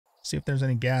See if there's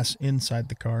any gas inside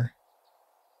the car.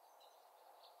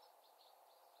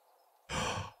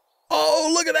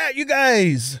 Oh, look at that, you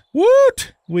guys!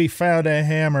 Woot! We found a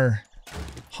hammer.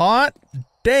 Hot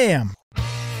damn!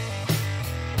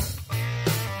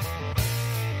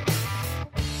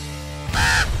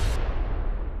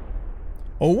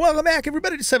 Oh, welcome back,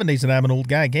 everybody, to 7 Days and I'm an Old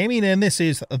Guy Gaming, and this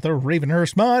is the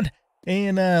Ravenhearst mod.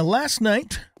 And last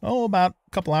night, about a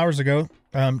couple hours ago,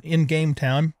 in-game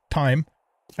time,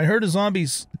 I heard a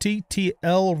zombie's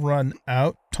TTL run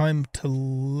out. Time to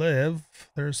live.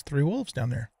 There's 3 wolves down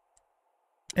there.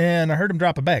 And I heard him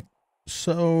drop a bag.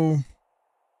 So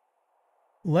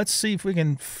let's see if we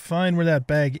can find where that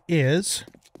bag is.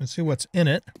 Let's see what's in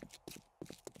it.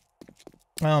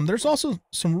 There's also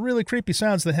some really creepy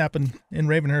sounds that happen in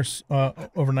Ravenhearst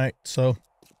overnight. So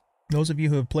those of you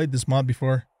who have played this mod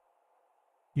before,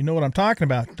 you know what I'm talking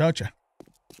about, don't you?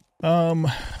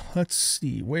 Let's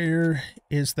see. Where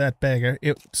is that bag?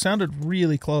 It sounded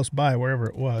really close by, wherever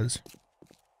it was.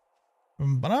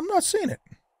 But I'm not seeing it.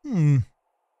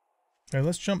 Okay,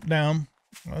 let's jump down.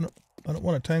 I don't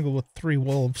want to tangle with 3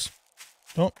 wolves.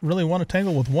 Don't really want to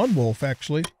tangle with 1 wolf,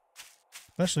 actually.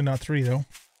 Especially not 3, though.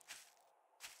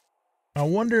 I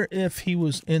wonder if he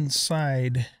was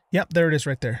inside. Yep, there it is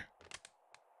right there.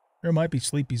 There might be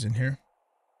sleepies in here.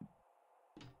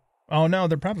 Oh, no,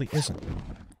 there probably isn't.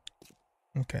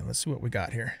 Okay, let's see what we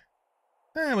got here.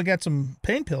 We got some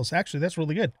pain pills. Actually, that's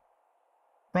really good.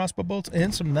 Crossbow bolts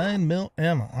and some 9mm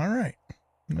ammo. All right.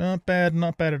 Not bad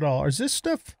at all. Is this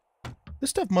stuff... This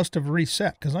stuff must have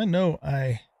reset, because I know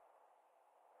I...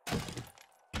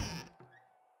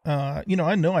 I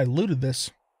know I looted this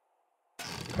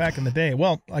back in the day.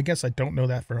 Well, I guess I don't know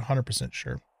that for 100%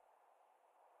 sure.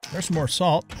 There's some more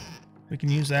salt. We can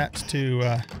use that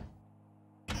to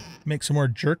make some more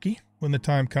jerky when the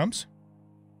time comes.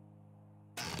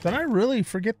 Did I really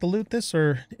forget to loot this,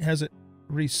 or has it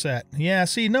reset? Yeah,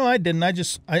 see, no, I didn't. I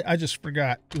just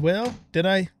forgot. Well, did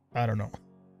I? I don't know.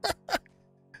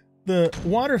 The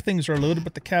water things are loaded,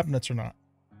 but the cabinets are not.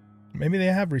 Maybe they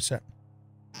have reset.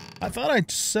 I thought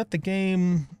I'd set the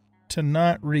game to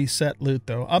not reset loot,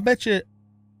 though. I'll bet you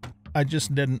I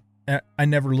just didn't. I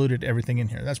never looted everything in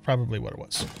here. That's probably what it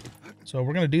was. So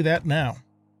we're going to do that now.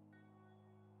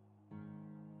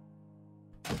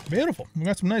 Beautiful. We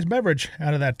got some nice beverage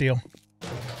out of that deal.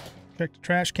 Check the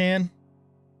trash can.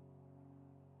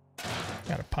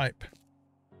 Got a pipe.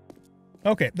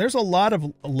 Okay, there's a lot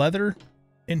of leather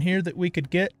in here that we could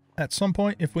get at some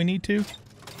point if we need to.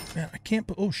 Man, I can't...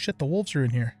 Oh, shit, the wolves are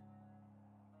in here.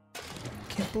 I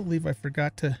can't believe I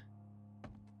forgot to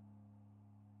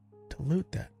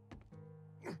loot that.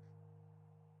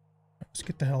 Let's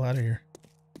get the hell out of here.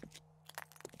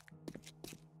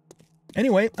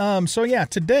 Anyway, so yeah,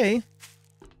 today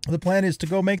the plan is to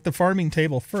go make the farming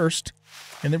table first,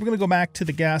 and then we're going to go back to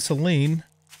the gasoline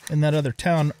in that other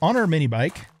town on our mini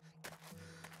bike,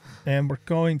 and we're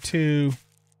going to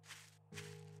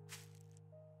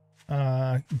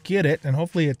get it, and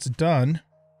hopefully it's done.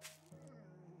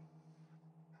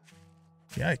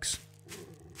 Yikes.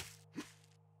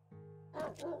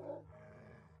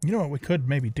 You know what we could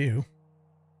maybe do?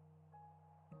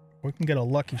 We can get a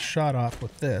lucky shot off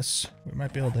with this. We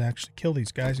might be able to actually kill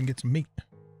these guys and get some meat.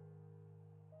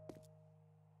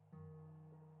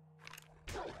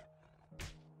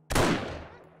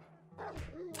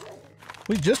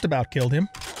 We just about killed him.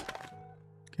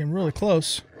 Came really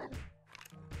close.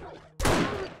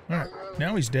 Alright,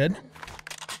 now he's dead.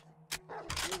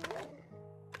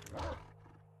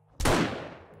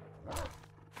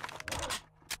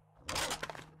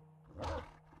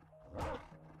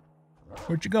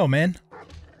 Where'd you go, man?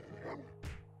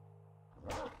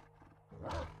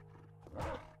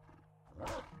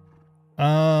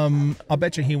 I'll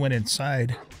bet you he went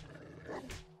inside.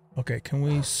 Okay, can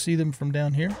we see them from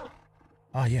down here?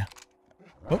 Ah, yeah.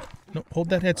 Oh, no, hold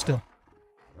that head still.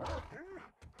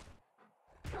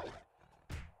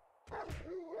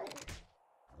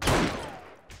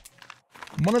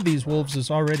 One of these wolves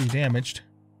is already damaged.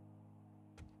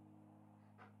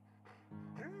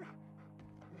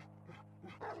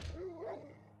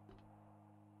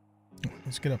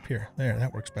 Let's get up here. There,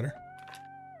 that works better.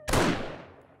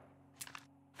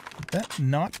 Did that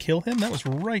not kill him? That was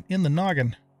right in the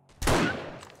noggin.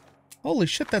 Holy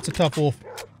shit, that's a tough wolf.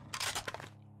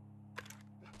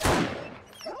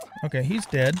 Okay, he's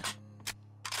dead.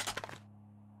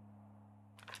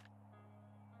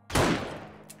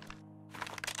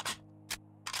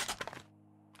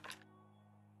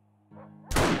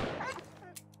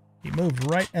 He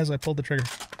moved right as I pulled the trigger.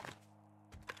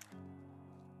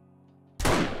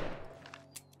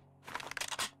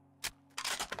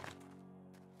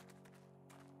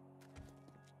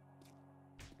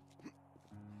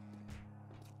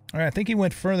 All right, I think he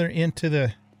went further into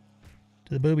the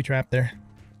booby trap there.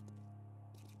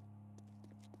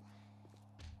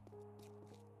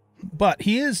 But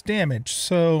he is damaged,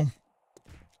 so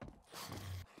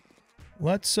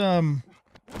let's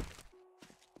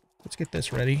get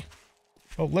this ready.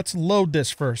 Oh, let's load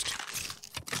this first.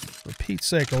 For Pete's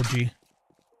sake, OG.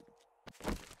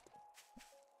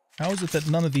 How is it that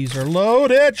none of these are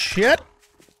loaded? Shit!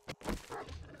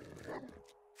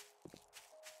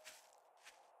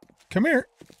 Come here.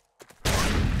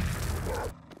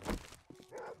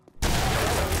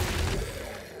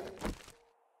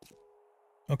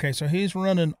 Okay, so he's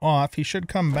running off. He should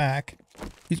come back.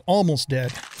 He's almost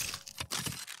dead.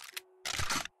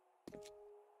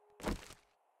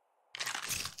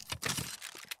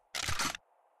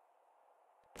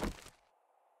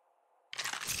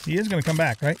 He is going to come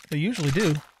back, right? They usually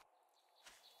do.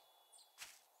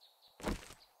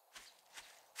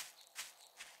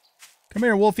 Come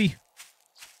here, Wolfie.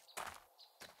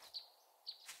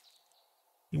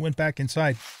 He went back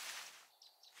inside.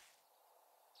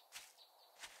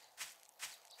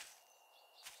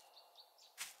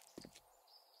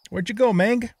 Where'd you go,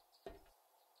 Mang?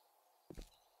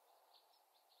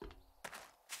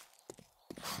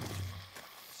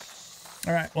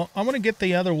 All right, well, I want to get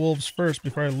the other wolves first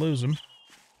before I lose them.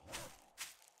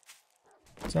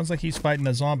 Sounds like he's fighting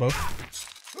a zombo.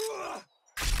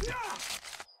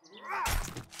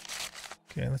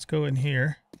 Okay, let's go in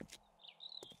here.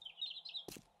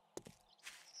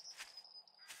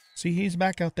 See, he's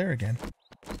back out there again.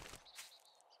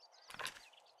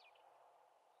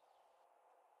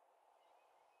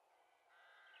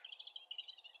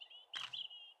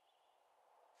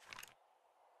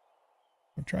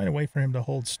 I'm trying to wait for him to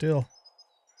hold still.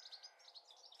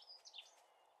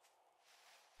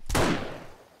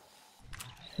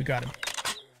 We got him.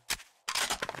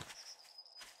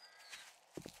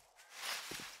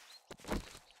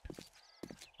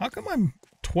 How come I'm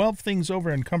 12 things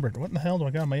over encumbered? What in the hell do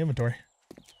I got in my inventory?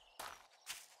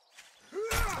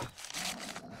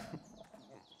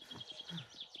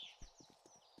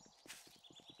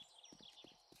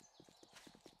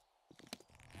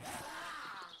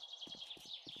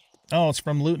 Oh, it's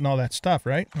from looting all that stuff,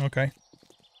 right? Okay.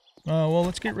 Well,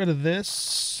 let's get rid of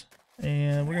this.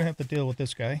 And we're going to have to deal with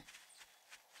this guy.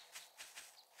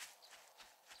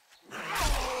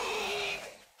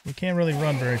 We can't really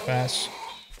run very fast.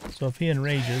 So if he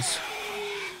enrages,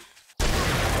 we're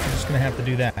just going to have to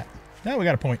do that. Now we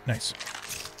got a point. Nice.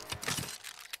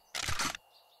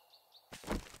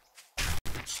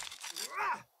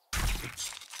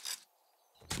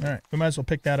 Alright, we might as well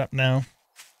pick that up now.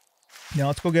 Now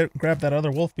let's go grab that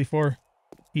other wolf before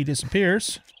he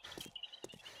disappears.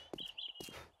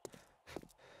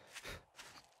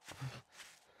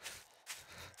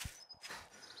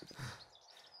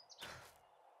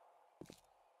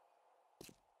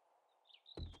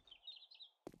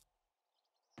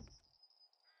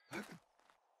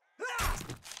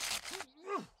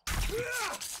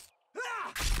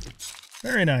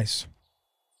 Very nice.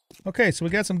 Okay, so we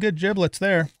got some good giblets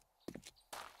there.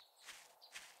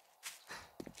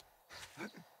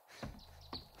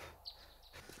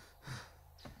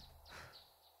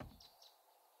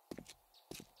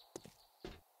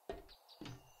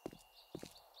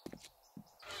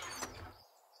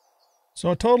 So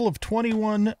a total of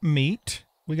 21 meat.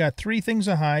 We got 3 things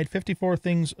of hide, 54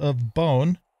 things of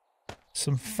bone,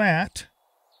 some fat.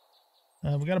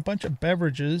 We got a bunch of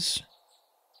beverages.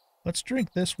 Let's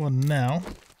drink this one now.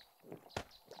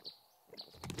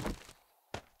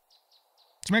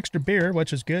 Some extra beer,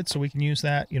 which is good, so we can use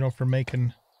that, you know, for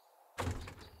making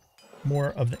more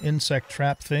of the insect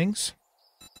trap things.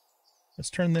 Let's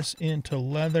turn this into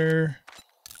leather.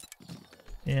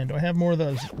 And do I have more of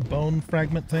those bone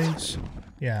fragment things?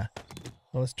 Yeah.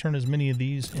 Well, let's turn as many of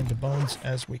these into bones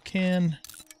as we can.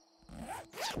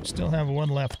 We still have one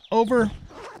left over.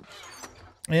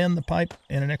 And the pipe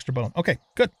and an extra bone. Okay,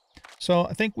 good. So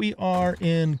I think we are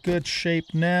in good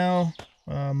shape now.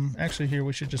 Actually, here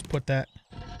we should just put that.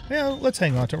 Well, let's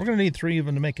hang on to it. We're going to need 3 of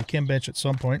them to make a chem bench at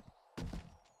some point.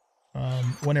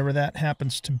 Whenever that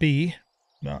happens to be.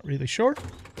 Not really sure.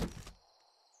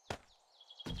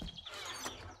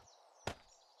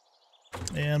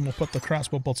 And we'll put the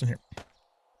crossbow bolts in here.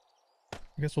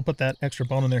 I guess we'll put that extra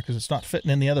bone in there because it's not fitting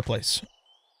in the other place.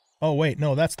 Oh, wait.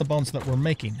 No, that's the bones that we're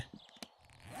making.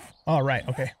 All right.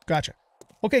 Okay. Gotcha.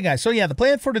 Okay, guys. So, yeah, the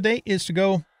plan for today is to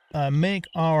go make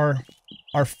our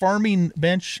farming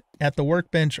bench at the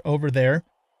workbench over there.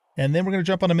 And then we're going to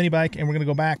jump on a mini bike and we're going to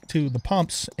go back to the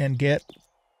pumps and get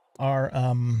our,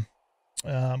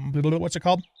 what's it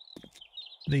called?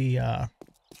 The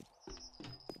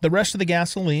the rest of the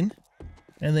gasoline.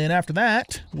 And then after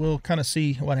that, we'll kind of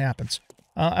see what happens.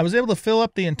 I was able to fill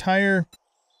up the entire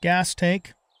gas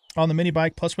tank on the mini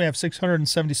bike. Plus we have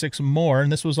 676 more.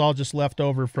 And this was all just left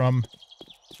over from,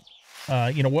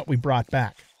 you know, what we brought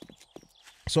back.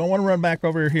 So I want to run back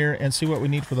over here and see what we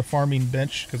need for the farming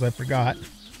bench, because I forgot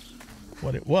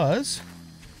what it was.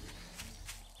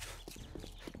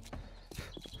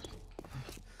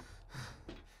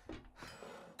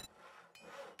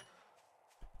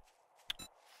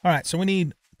 All right, so we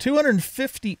need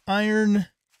 250 iron,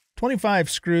 25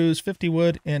 screws, 50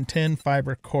 wood, and 10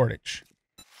 fiber cordage.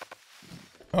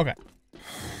 Okay.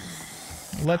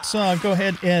 Let's go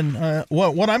ahead and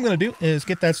what I'm going to do is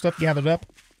get that stuff gathered up.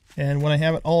 And when I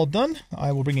have it all done,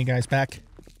 I will bring you guys back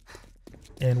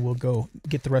and we'll go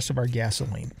get the rest of our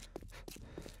gasoline.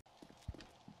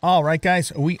 All right,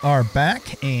 guys, we are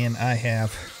back and I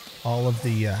have all of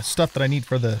the stuff that I need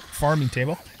for the farming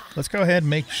table. Let's go ahead and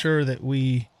make sure that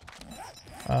we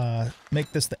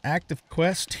make this the active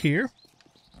quest here.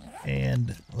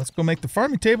 And let's go make the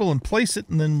farming table and place it,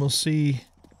 and then we'll see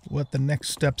what the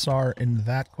next steps are in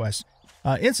that quest.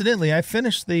 Incidentally, I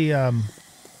finished the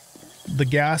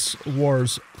Gas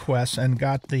Wars quest and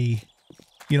got the,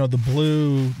 you know, the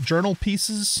blue journal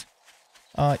pieces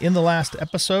in the last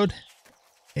episode.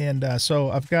 And so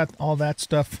I've got all that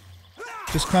stuff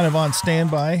just kind of on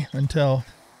standby until,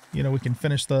 you know, we can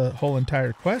finish the whole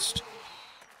entire quest.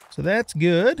 So that's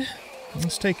good.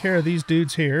 Let's take care of these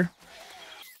dudes here.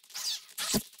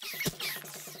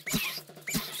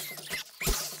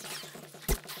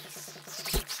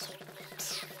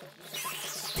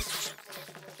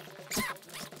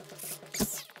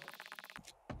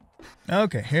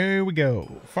 Okay, here we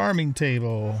go. Farming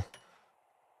table.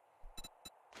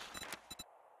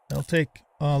 It'll take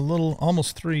a little,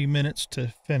 almost 3 minutes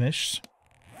to finish.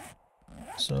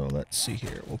 So let's see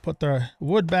here. We'll put the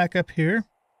wood back up here.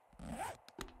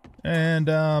 And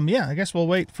yeah, I guess we'll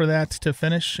wait for that to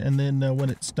finish. And then when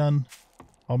it's done,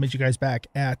 I'll meet you guys back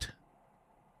at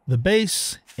the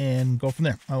base and go from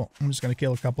there. Oh, I'm just going to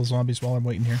kill a couple zombies while I'm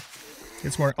waiting here.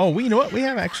 Get some more. Oh, you know what? We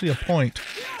have actually a point.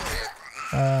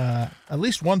 At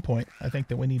least 1 point, I think,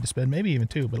 that we need to spend. Maybe even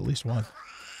 2, but at least 1.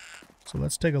 So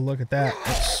let's take a look at that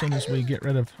as soon as we get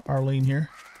rid of Arlene here.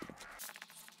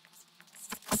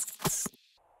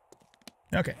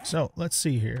 Okay, so let's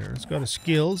see here. Let's go to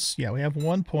skills. Yeah, we have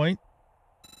 1 point.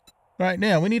 All right,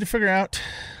 now we need to figure out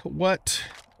what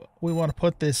we want to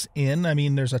put this in. I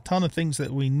mean, there's a ton of things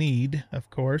that we need, of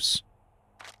course.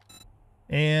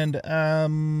 And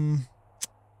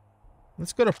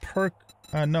let's go to perk.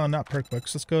 No, not perk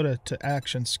books. Let's go to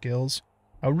action skills.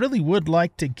 I really would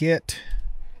like to get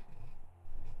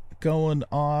going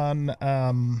on,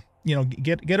 you know,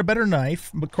 get a better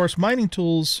knife. But of course, mining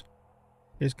tools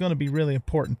is going to be really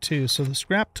important too. So the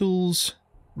scrap tools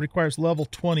requires level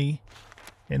 20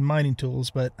 in mining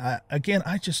tools. But again,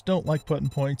 I just don't like putting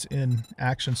points in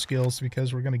action skills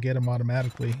because we're going to get them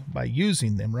automatically by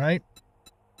using them, right?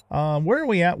 Where are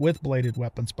we at with bladed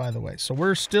weapons, by the way? So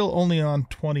we're still only on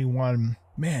 21.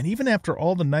 Man, even after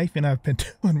all the knifing I've been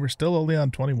doing, we're still only on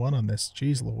 21 on this.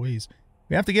 Jeez Louise.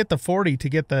 We have to get the 40 to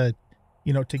get the,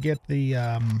 you know, to get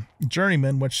the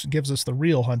journeyman, which gives us the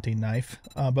real hunting knife.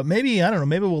 But maybe, I don't know,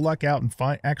 maybe we'll luck out and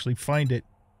actually find it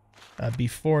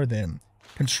before then.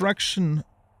 Construction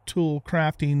tool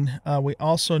crafting, we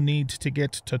also need to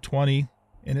get to 20,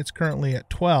 and it's currently at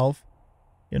 12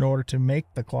 in order to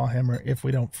make the claw hammer if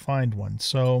we don't find one.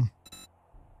 So,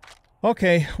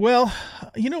 okay, well,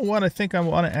 you know what I think I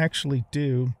want to actually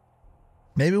do?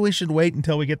 Maybe we should wait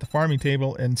until we get the farming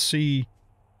table and see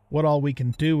what all we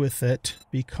can do with it,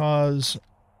 because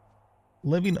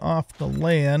living off the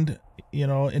land, you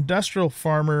know, industrial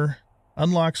farmer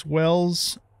unlocks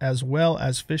wells as well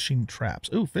as fishing traps.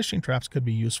 Ooh, fishing traps could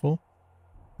be useful.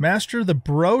 Master the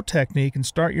bro technique and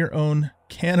start your own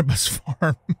cannabis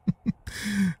farm.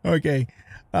 Okay.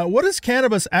 What does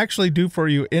cannabis actually do for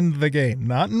you in the game?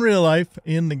 Not in real life,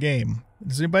 in the game.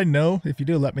 Does anybody know? If you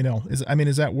do, let me know. I mean,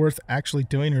 is that worth actually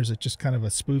doing, or is it just kind of a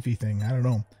spoofy thing? I don't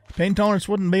know. Pain tolerance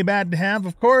wouldn't be bad to have,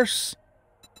 of course.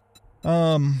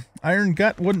 Iron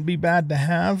gut wouldn't be bad to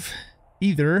have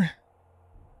either.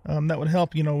 That would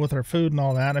help, you know, with our food and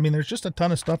all that. I mean, there's just a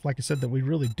ton of stuff, like I said, that we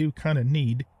really do kind of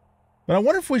need. But I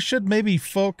wonder if we should maybe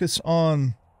focus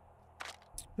on,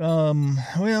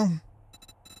 well,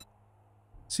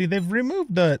 see, they've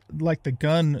removed the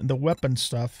gun, the weapon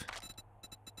stuff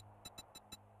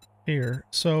here.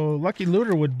 So Lucky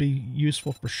Looter would be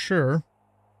useful for sure.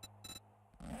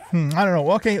 I don't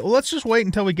know. Okay, well, let's just wait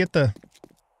until we get the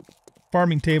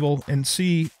farming table and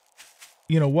see,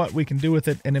 you know, what we can do with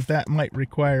it, and if that might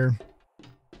require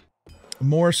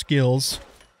more skills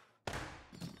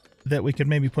that we could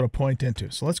maybe put a point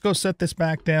into. So let's go set this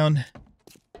back down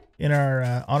in our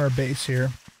on our base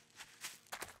here,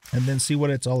 and then see what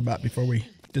it's all about before we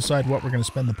decide what we're going to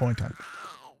spend the point on.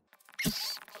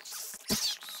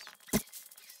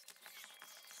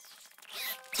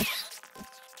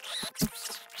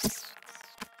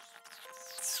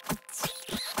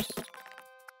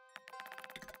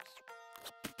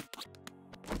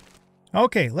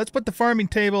 Okay, let's put the farming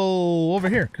table over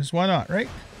here, because why not, right?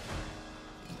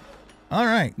 All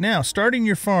right, now, starting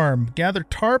your farm. Gather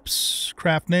tarps,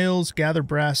 craft nails, gather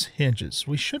brass hinges.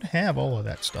 We should have all of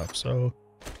that stuff, so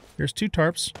here's 2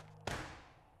 tarps.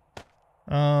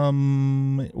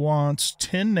 It wants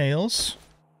 10 nails.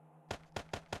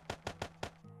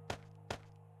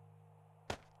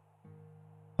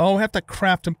 Oh, I have to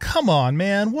craft them. Come on,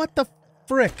 man. What the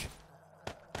frick?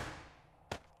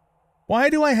 Why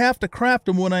do I have to craft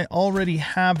them when I already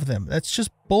have them? That's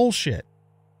just bullshit.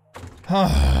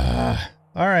 All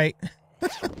right.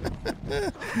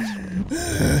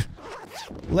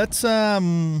 Let's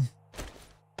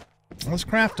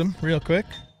craft them real quick.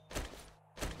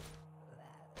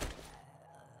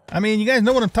 I mean, you guys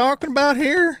know what I'm talking about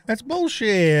here? That's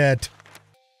bullshit.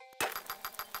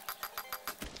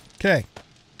 Okay.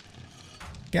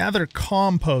 Gather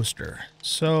composter.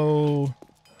 So,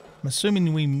 I'm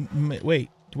assuming we... Wait,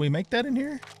 do we make that in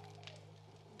here?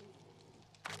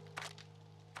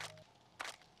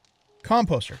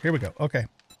 Composter. Here we go. Okay.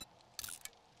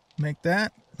 Make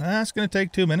that. That's going to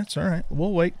take 2 minutes. All right.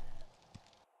 We'll wait.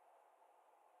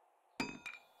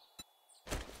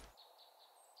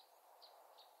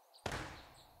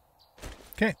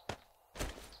 Okay.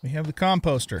 We have the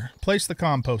composter. Place the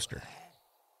composter.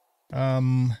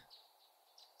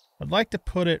 I'd like to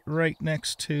put it right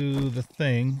next to the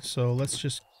thing, so let's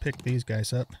just pick these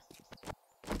guys up.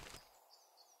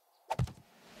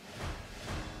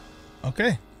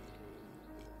 Okay.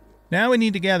 Now we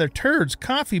need to gather turds,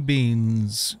 coffee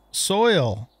beans,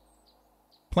 soil,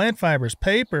 plant fibers,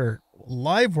 paper,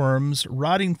 live worms,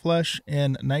 rotting flesh,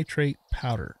 and nitrate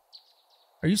powder.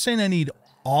 Are you saying I need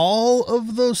all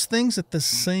of those things at the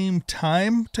same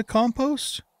time to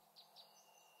compost?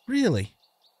 Really?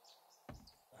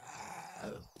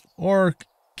 Or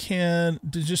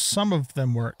do just some of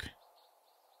them work?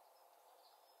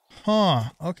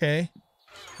 Huh, okay.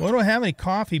 Well, I don't have any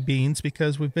coffee beans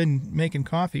because we've been making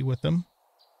coffee with them.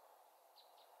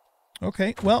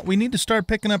 Okay, well, we need to start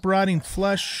picking up rotting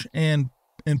flesh and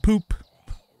poop.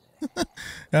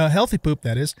 Healthy poop,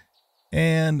 that is.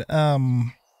 And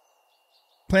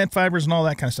plant fibers and all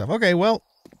that kind of stuff. Okay, well,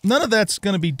 none of that's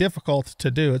going to be difficult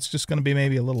to do. It's just going to be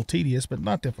maybe a little tedious, but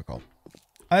not difficult.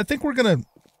 I think we're going to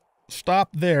stop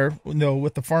there,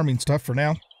 with the farming stuff for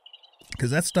now,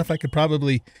 because that stuff I could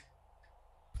probably,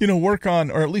 work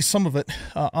on, or at least some of it,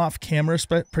 off camera,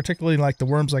 but particularly like the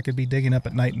worms I could be digging up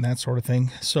at night and that sort of thing.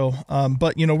 So,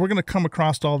 but we're going to come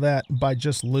across all that by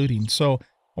just looting. So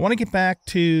I want to get back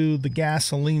to the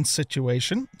gasoline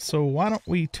situation. So why don't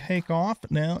we take off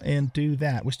now and do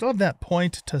that? We still have that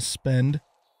point to spend,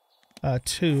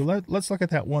 too. Let's look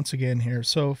at that once again here.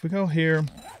 So if we go here,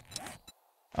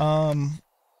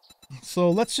 so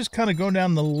let's just kind of go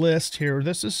down the list here.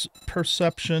 This is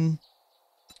perception.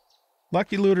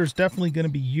 Lucky Looter is definitely going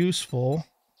to be useful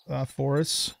for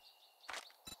us.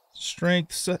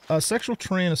 Strength, sexual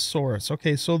Tyrannosaurus.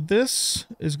 Okay, so this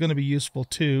is going to be useful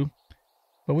too,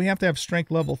 but we have to have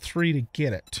strength level 3 to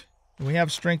get it. We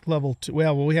have strength level 2.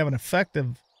 Well, we have an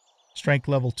effective strength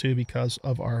level 2 because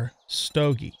of our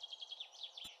stogie.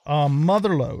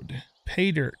 Motherlode.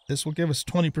 Pay dirt. This will give us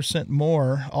 20%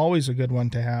 more. Always a good one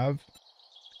to have.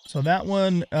 So that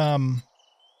one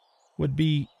would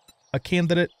be a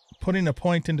candidate. Putting a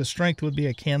point into strength would be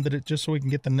a candidate just so we can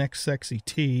get the next sexy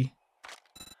T.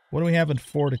 What do we have in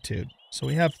fortitude? So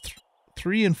we have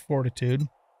 3 in fortitude.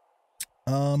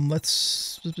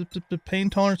 Pain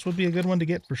tolerance would be a good one to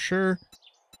get for sure.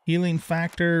 Healing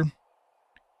factor.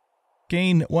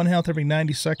 Gain 1 health every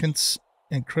 90 seconds.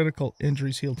 And critical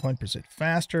injuries heal 20%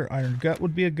 faster. Iron Gut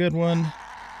would be a good one.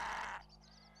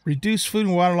 Reduce food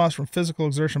and water loss from physical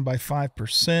exertion by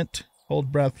 5%. Hold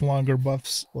breath longer.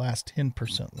 Buffs last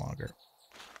 10% longer.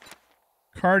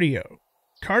 Cardio.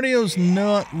 Cardio's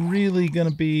not really going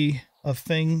to be a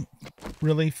thing,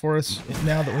 really, for us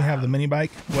now that we have the mini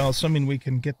bike. Well, assuming we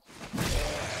can get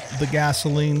the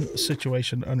gasoline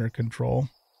situation under control.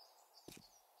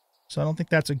 So I don't think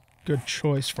that's a good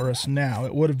choice for us now.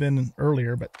 It would have been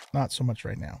earlier, but not so much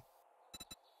right now.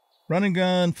 Run and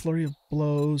gun, flurry of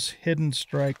blows, hidden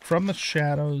strike from the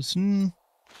shadows. Nah,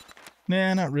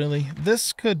 not really.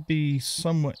 This could be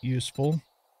somewhat useful.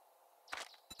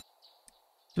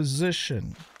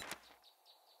 Physician.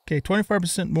 Okay,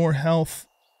 25% more health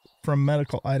from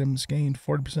medical items gained,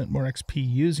 40% more XP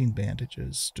using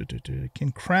bandages.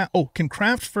 Can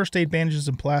craft first aid bandages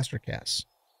and plaster casts.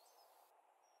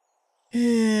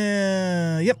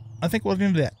 Yeah, yep, I think we're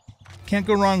gonna do that. Can't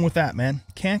go wrong with that, man.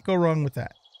 Can't go wrong with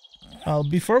that.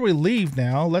 Before we leave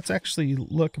now, let's actually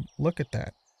look at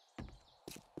that.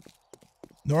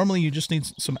 Normally you just need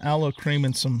some aloe cream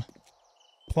and some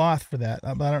cloth for that.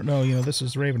 But I don't know, you know, this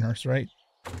is Ravenhearst, right?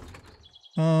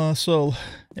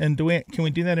 And can we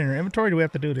do that in our inventory, or do we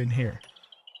have to do it in here?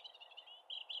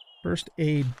 First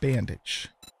aid bandage.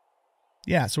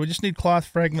 Yeah, so we just need cloth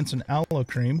fragments and aloe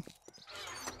cream.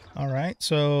 Alright,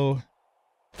 so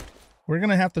we're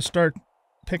gonna have to start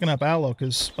picking up aloe,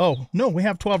 because, oh, no, we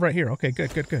have 12 right here. Okay, good.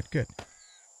 So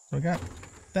we got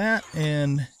that,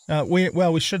 and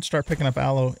we should start picking up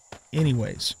aloe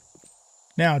anyways.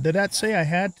 Now, did that say I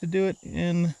had to do it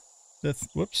in the,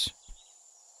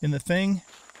 in the thing?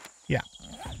 Yeah.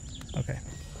 Okay.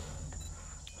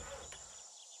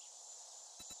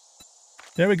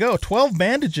 There we go. 12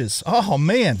 bandages. Oh,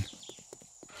 man.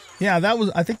 Yeah,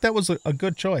 I think that was a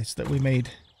good choice that we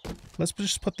made. Let's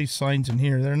just put these signs in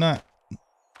here. They're not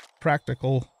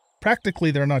practical.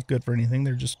 Practically, they're not good for anything.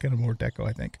 They're just kind of more deco,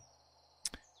 I think.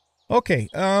 Okay,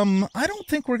 I don't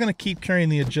think we're going to keep carrying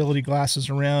the agility glasses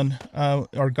around,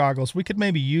 or goggles. We could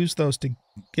maybe use those to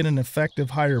get an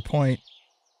effective higher point,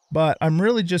 but I'm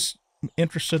really just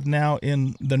interested now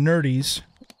in the nerdies,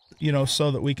 you know,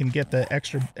 so that we can get the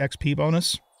extra XP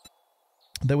bonus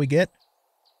that we get.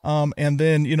 And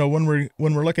then, you know, when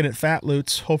we're looking at fat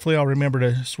loots, hopefully I'll remember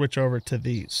to switch over to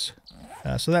these.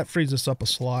 So that frees us up a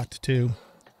slot too.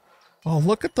 Oh,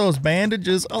 look at those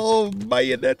bandages. Oh,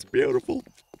 man, that's beautiful.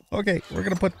 Okay, we're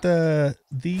going to put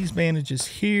these bandages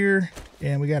here,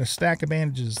 and we got a stack of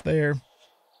bandages there.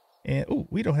 And, oh,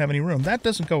 we don't have any room. That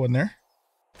doesn't go in there.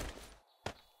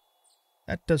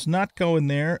 That does not go in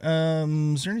there.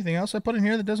 Is there anything else I put in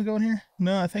here that doesn't go in here?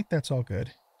 No, I think that's all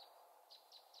good.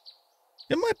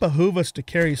 It might behoove us to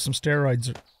carry some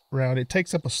steroids around. It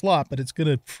takes up a slot, but it's going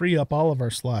to free up all of our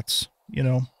slots, you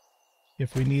know,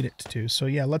 if we need it to. So,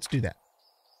 yeah, let's do that.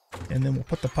 And then we'll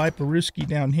put the Piperooski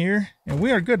down here, and we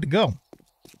are good to go.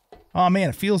 Oh, man,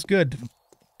 it feels good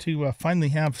to finally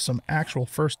have some actual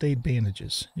first aid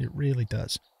bandages. It really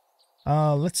does.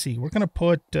 Let's see. We're going to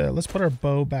put, let's put our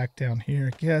bow back down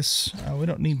here, I guess. We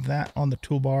don't need that on the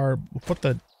toolbar. We'll put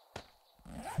the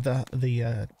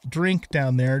drink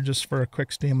down there just for a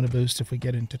quick stamina boost if we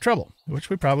get into trouble, which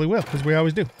we probably will, because we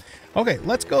always do. Okay,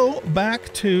 let's go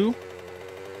back to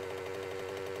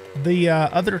the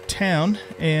other town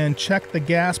and check the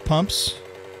gas pumps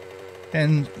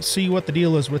and see what the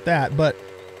deal is with that. But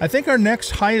I think our next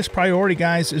highest priority,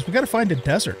 guys, is we got to find a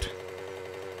desert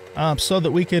so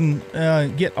that we can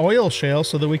get oil shale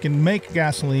so that we can make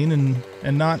gasoline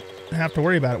and not have to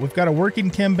worry about it. We've got a working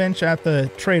chem bench at the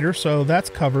trader, so that's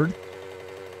covered.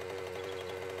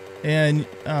 And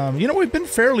you know, we've been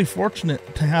fairly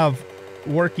fortunate to have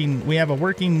we have a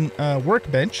working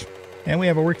workbench, and we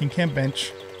have a working chem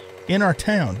bench in our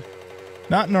town.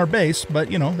 Not in our base,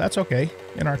 but you know, that's okay,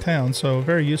 in our town, so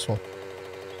very useful.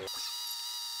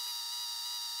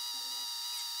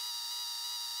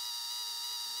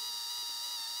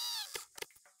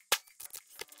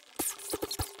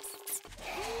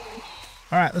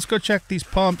 Alright, let's go check these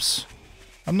pumps.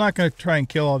 I'm not going to try and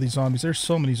kill all these zombies. There's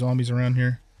so many zombies around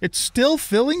here. It's still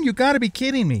filling? You gotta be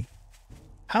kidding me.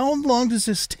 How long does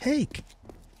this take?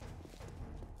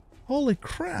 Holy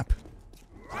crap.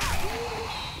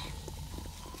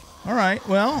 Alright,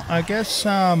 well, I guess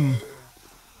we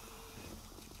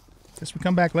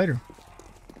come back later.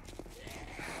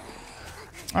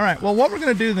 Alright, well, what we're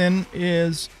going to do then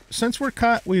is, since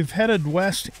we've headed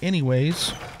west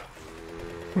anyways,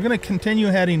 we're going to continue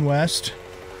heading west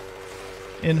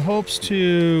in hopes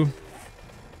to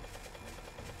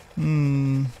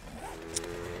find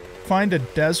a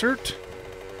desert,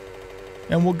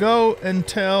 and we'll go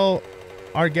until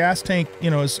our gas tank, you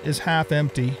know, is half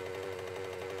empty.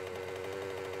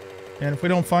 And if we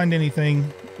don't find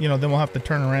anything, you know, then we'll have to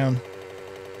turn around.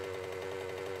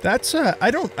 That's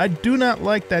I do not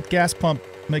like that gas pump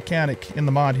mechanic in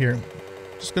the mod here.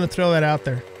 Just gonna throw that out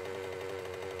there.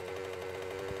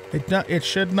 It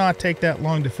should not take that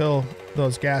long to fill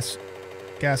those gas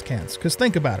cans. Because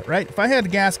think about it, right? If I had a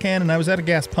gas can and I was at a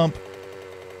gas pump,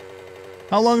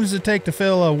 how long does it take to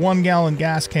fill a 1 gallon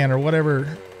gas can or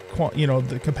whatever, you know,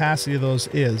 the capacity of those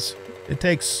is? It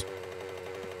takes,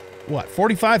 what,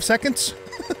 45 seconds?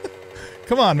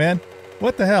 Come on, man.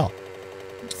 What the hell?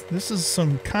 This is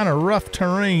some kind of rough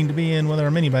terrain to be in with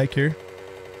our mini bike here.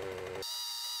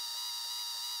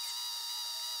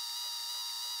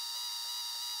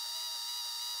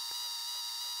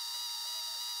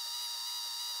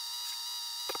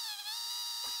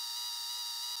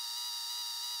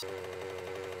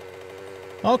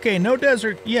 Okay, no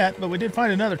desert yet, but we did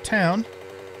find another town.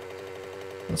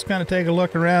 Let's kind of take a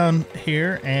look around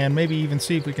here and maybe even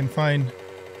see if we can find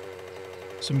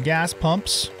some gas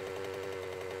pumps.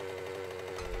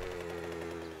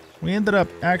 We ended up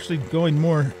actually going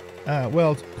more,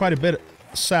 well, quite a bit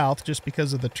south just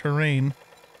because of the terrain.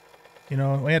 You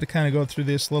know, we had to kind of go through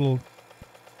this little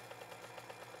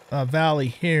valley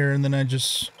here, and then I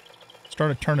just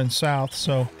started turning south,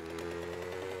 so...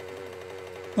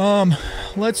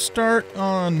 let's start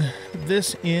on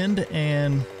this end,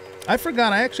 and I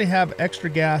forgot I actually have extra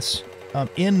gas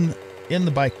in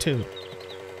the bike too.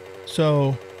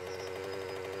 So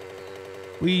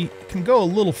we can go a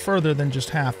little further than just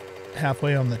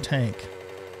halfway on the tank.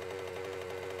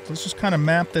 So let's just kind of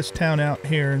map this town out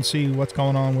here and see what's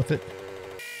going on with it.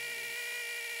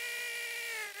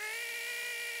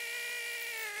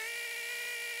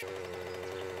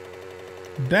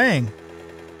 Dang.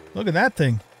 Look at that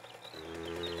thing.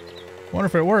 Wonder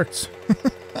if it works.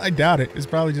 I doubt it. It's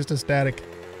probably just a static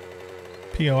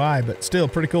POI, but still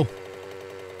pretty cool.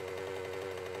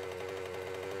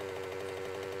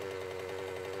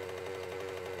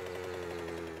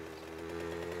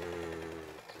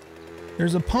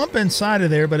 There's a pump inside of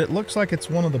there, but it looks like it's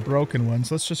one of the broken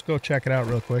ones. Let's just go check it out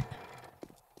real quick.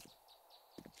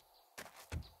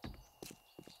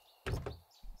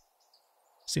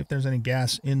 See if there's any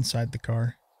gas inside the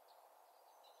car.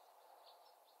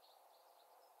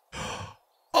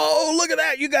 Oh, look at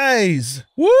that, you guys!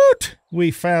 Woot!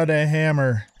 We found a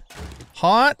hammer.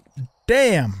 Hot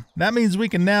damn! That means we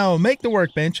can now make the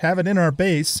workbench, have it in our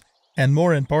base, and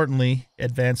more importantly,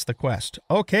 advance the quest.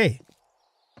 Okay.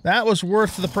 That was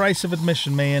worth the price of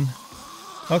admission, man.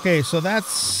 Okay, so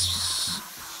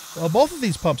that's... Well, both of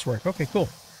these pumps work. Okay, cool.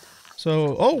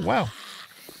 So, oh, wow.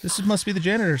 This must be the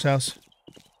janitor's house.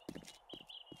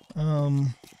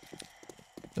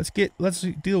 Let's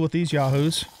deal with these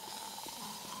yahoos.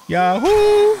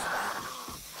 Yahoo!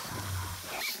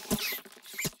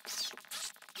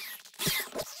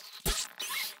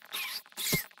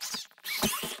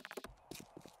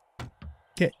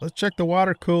 Okay, let's check the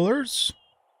water coolers.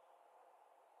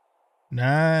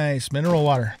 Nice, mineral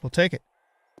water. We'll take it.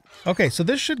 Okay, so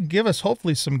this should give us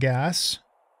hopefully some gas.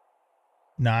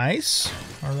 Nice.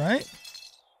 All right.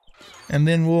 And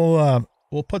then we'll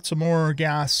put some more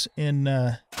gas in.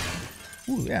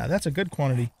 Ooh, yeah, that's a good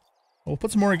quantity. We'll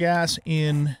put some more gas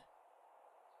in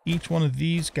each one of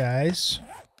these guys.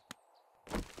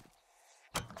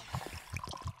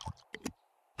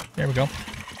 There we go.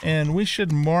 And we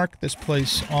should mark this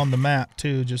place on the map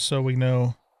too, just so we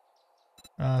know.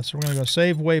 So we're going to go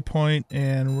save waypoint,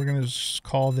 and we're going to just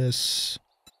call this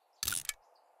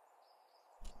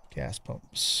gas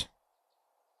pumps.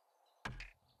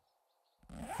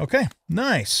 Okay,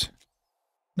 nice.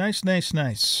 Nice, nice,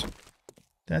 nice.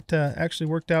 That actually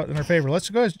worked out in our favor. Let's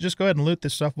just go ahead and loot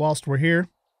this stuff whilst we're here.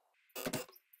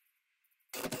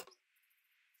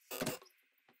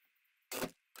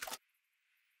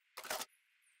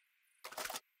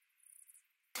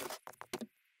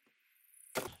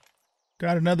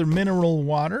 Got another mineral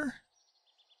water.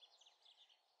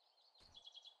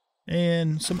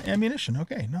 And some ammunition.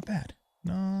 Okay, not bad.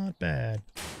 Not bad.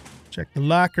 Check the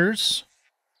lockers.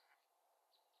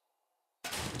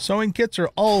 Sewing kits are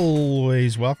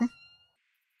always welcome.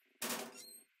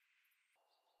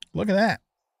 Look at that.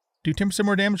 Do 10%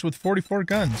 more damage with 44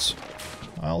 guns.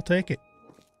 I'll take it.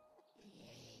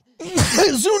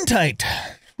 Zoontight.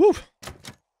 Woo.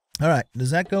 All right.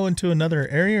 Does that go into another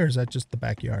area, or is that just the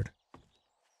backyard?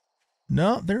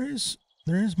 No, there is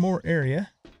more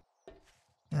area.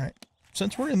 All right.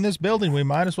 Since we're in this building, we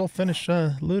might as well finish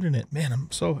looting it. Man,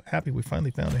 I'm so happy we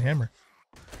finally found a hammer.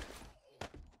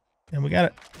 And we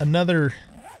got another...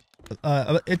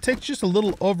 it takes just a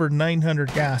little over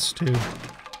 900 gas to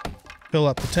fill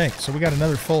up the tank. So we got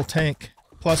another full tank.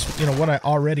 Plus, you know, what I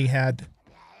already had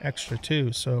extra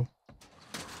too. So,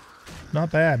 not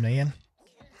bad, man.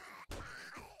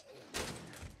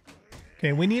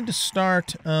 Okay, we need to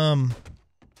start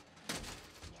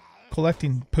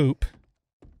collecting poop.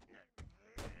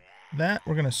 That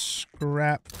we're going to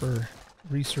scrap for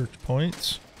research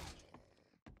points.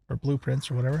 Or blueprints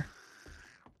or whatever.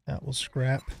 That will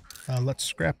scrap. Let's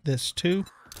scrap this too.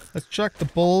 Let's check the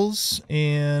bulls,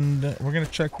 and we're going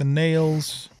to check the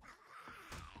nails.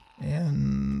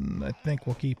 And I think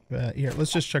we'll keep... here,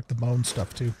 let's just check the bone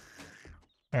stuff too.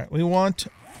 Alright, we want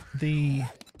the...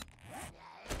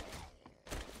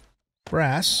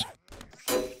 brass.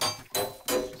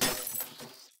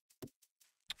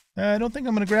 I don't think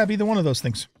I'm going to grab either one of those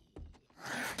things.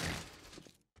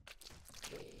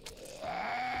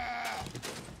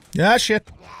 Ah, shit.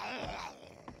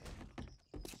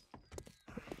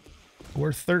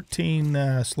 We're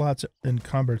 13 slots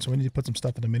encumbered, so we need to put some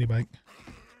stuff in the mini bike.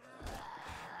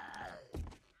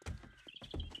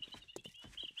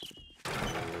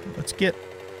 Let's get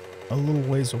a little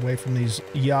ways away from these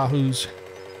yahoos.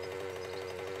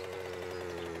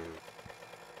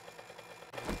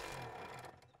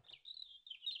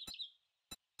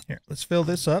 Here, let's fill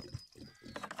this up.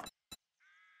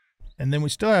 And then we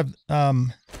still have,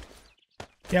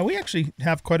 yeah, we actually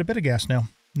have quite a bit of gas now.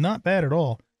 Not bad at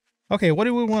all. Okay, what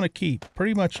do we want to keep?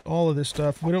 Pretty much all of this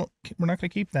stuff. We're not going to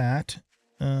keep that.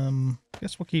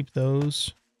 Guess we'll keep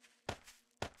those.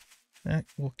 That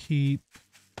we'll keep.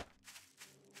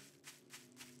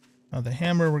 The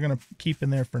hammer we're going to keep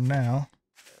in there for now.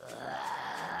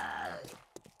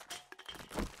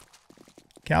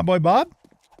 Cowboy Bob?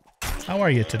 How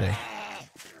are you today?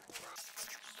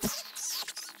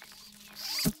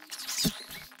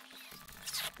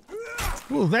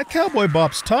 Ooh, that Cowboy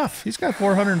Bob's tough. He's got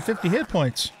 450 hit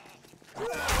points.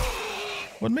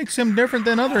 What makes him different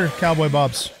than other Cowboy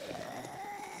Bobs?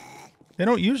 They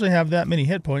don't usually have that many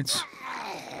hit points.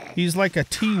 He's like a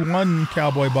T1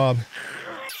 Cowboy Bob.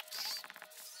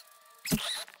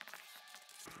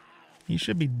 He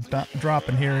should be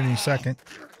dropping here any second.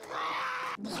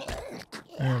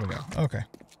 There we go. Okay.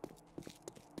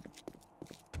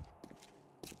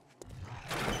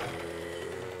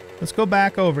 Let's go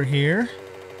back over here.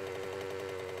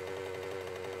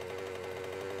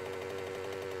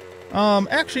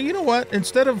 Actually, you know what?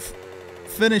 Instead of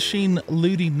finishing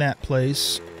looting that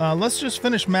place, let's just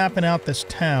finish mapping out this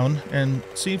town and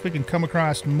see if we can come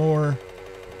across more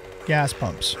gas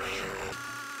pumps.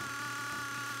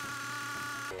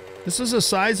 This is a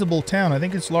sizable town. I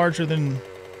think it's larger than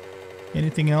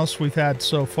anything else we've had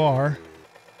so far.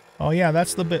 Oh yeah,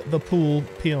 that's the pool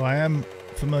peel. I am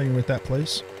familiar with that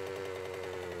place.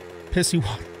 Pissy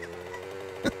water.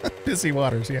 Pissy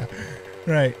waters, yeah.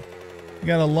 Right. We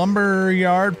got a lumber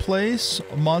yard place,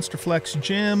 a Monster Flex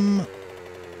gym,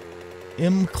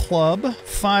 M Club,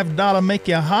 $5 make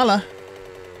ya holla.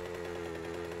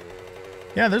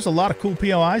 Yeah, there's a lot of cool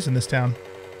POIs in this town.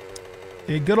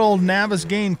 The good old Navis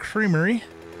Game Creamery.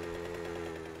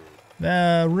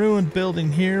 The ruined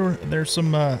building here. There's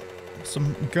some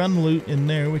gun loot in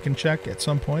there we can check at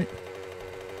some point.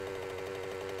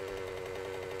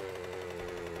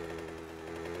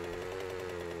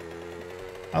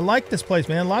 I like this place,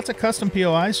 man. Lots of custom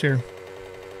POIs here.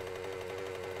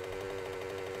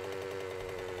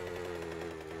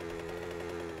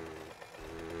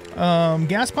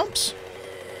 Gas pumps?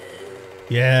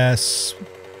 Yes.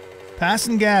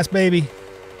 Passing gas, baby.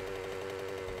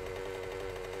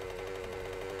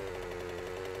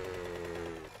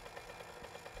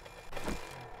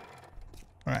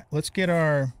 Alright, let's get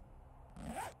our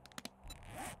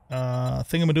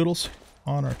thingamadoodles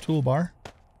on our toolbar.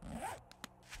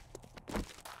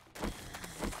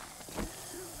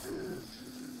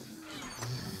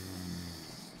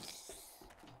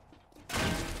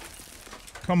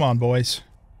 Come on, boys.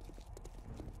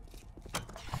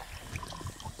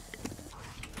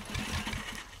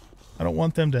 I don't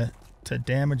want them to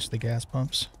damage the gas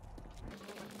pumps.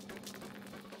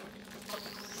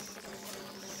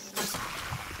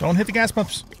 Don't hit the gas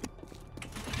pumps.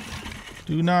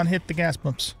 Do not hit the gas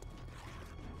pumps.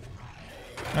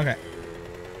 Okay.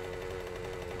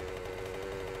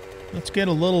 Let's get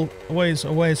a little ways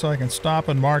away so I can stop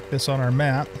and mark this on our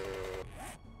map.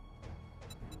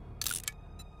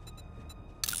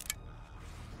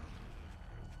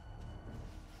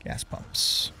 Gas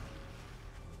pumps.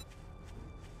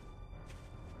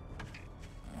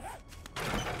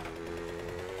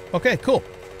 Okay, cool.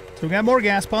 So we got more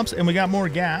gas pumps and we got more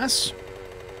gas.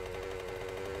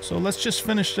 So let's just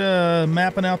finish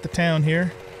mapping out the town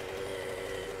here.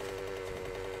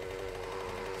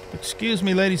 Excuse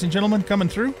me, ladies and gentlemen, coming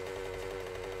through.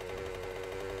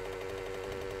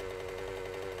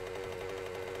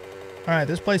 Alright,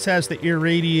 this place has the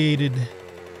irradiated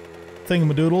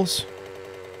thingamadoodles.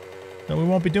 So we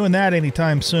won't be doing that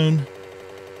anytime soon.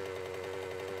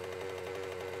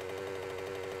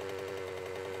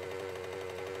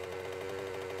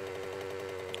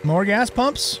 More gas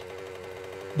pumps?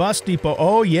 Bus depot.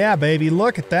 Oh yeah, baby,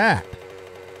 look at that.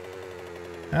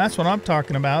 That's what I'm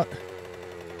talking about.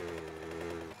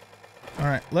 All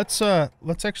right, let's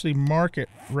actually mark it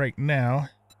right now.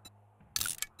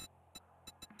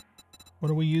 What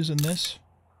are we using this?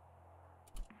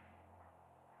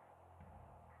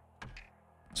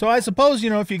 So I suppose, you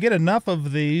know, if you get enough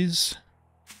of these,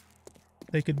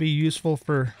 they could be useful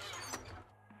for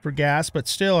gas, but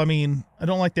still, I mean, I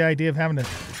don't like the idea of having to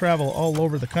travel all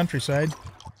over the countryside.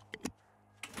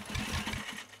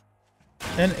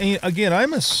 And again,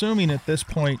 I'm assuming at this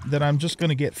point that I'm just going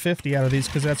to get 50 out of these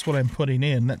because that's what I'm putting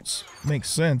in. That makes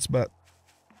sense, but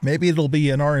maybe it'll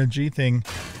be an RNG thing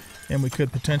and we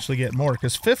could potentially get more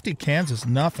because 50 cans is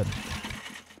nothing.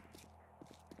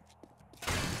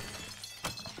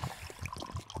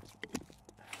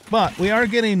 But we are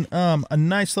getting a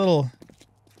nice little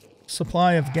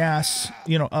supply of gas,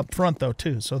 you know, up front though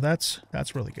too. So that's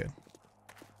really good.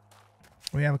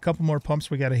 We have a couple more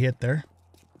pumps we got to hit there.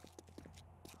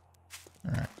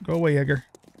 All right, go away, Edgar.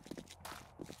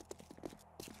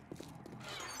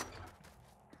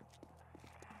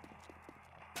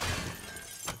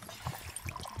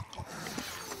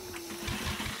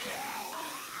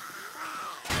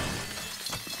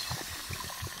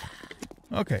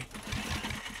 Okay.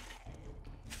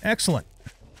 Excellent.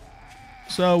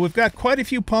 So we've got quite a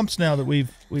few pumps now that we've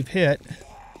hit.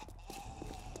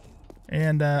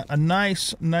 And a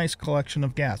nice collection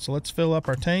of gas. So let's fill up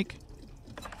our tank.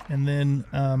 And then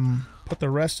put the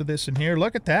rest of this in here.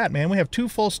 Look at that, man. We have 2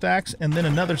 full stacks and then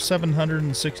another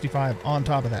 765 on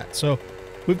top of that. So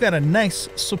we've got a nice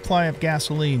supply of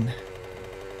gasoline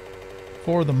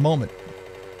for the moment.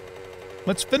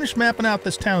 Let's finish mapping out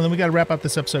this town, and then we got to wrap up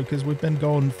this episode because we've been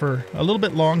going for a little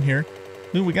bit long here.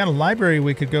 Ooh, we got a library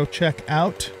we could go check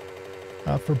out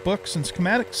for books and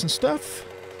schematics and stuff.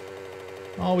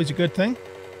 Always a good thing.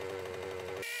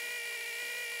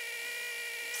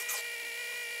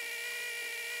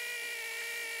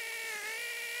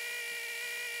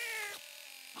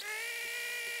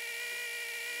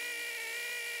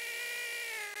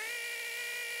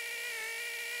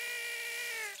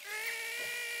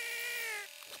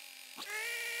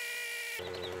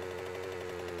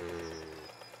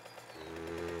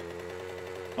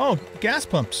 Oh, gas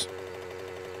pumps.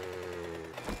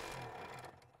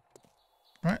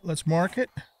 All right, let's mark it.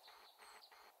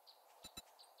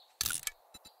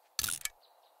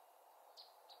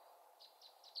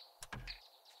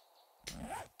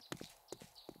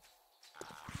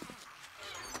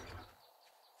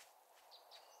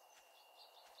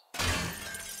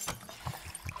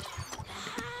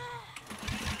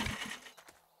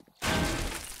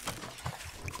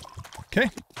 Okay.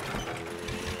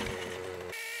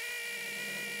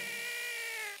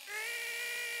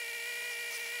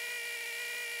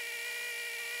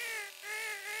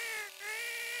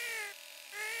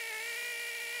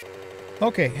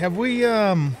 Okay, have we,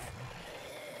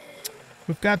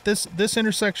 we've got this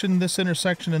intersection,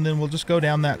 and then we'll just go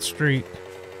down that street.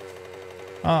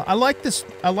 I like this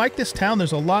town.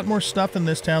 There's a lot more stuff in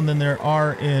this town than there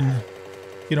are in,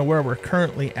 you know, where we're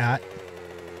currently at.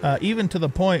 Even to the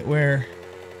point where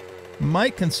I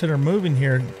might consider moving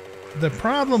here. The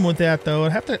problem with that, though,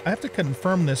 I have to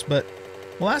confirm this, but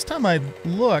last time I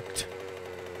looked,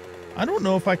 I don't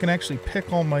know if I can actually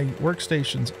pick all my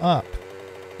workstations up.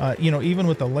 You know, even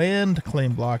with the land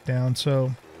claim block down,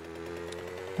 so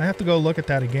I have to go look at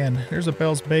that again. There's a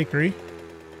Bell's Bakery.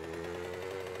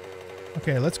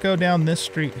 Okay, let's go down this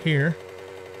street here.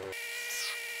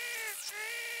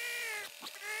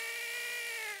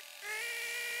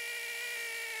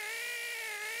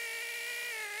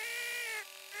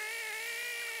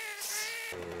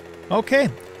 Okay,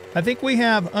 I think we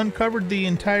have uncovered the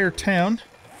entire town,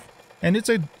 and it's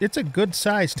a good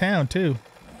sized town too.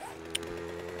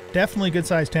 Definitely a good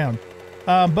sized town.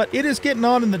 But it is getting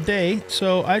on in the day,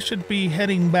 so I should be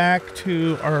heading back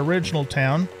to our original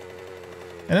town.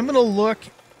 And I'm going to look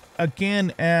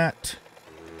again at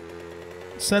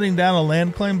setting down a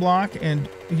land claim block, and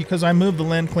because I moved the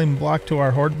land claim block to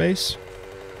our horde base,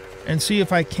 and see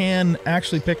if I can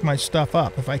actually pick my stuff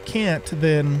up. If I can't,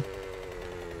 then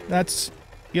that's,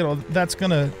 you know, that's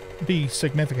going to be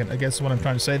significant, I guess is what I'm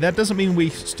trying to say. That doesn't mean we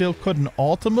still couldn't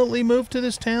ultimately move to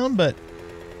this town, but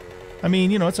I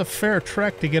mean, you know, it's a fair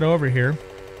trek to get over here.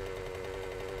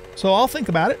 So I'll think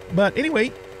about it. But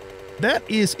anyway, that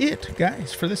is it,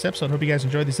 guys, for this episode. Hope you guys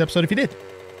enjoyed this episode. If you did,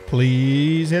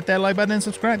 please hit that like button and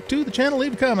subscribe to the channel.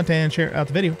 Leave a comment and share out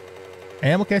the video.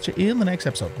 And we'll catch you in the next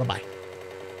episode. Bye-bye.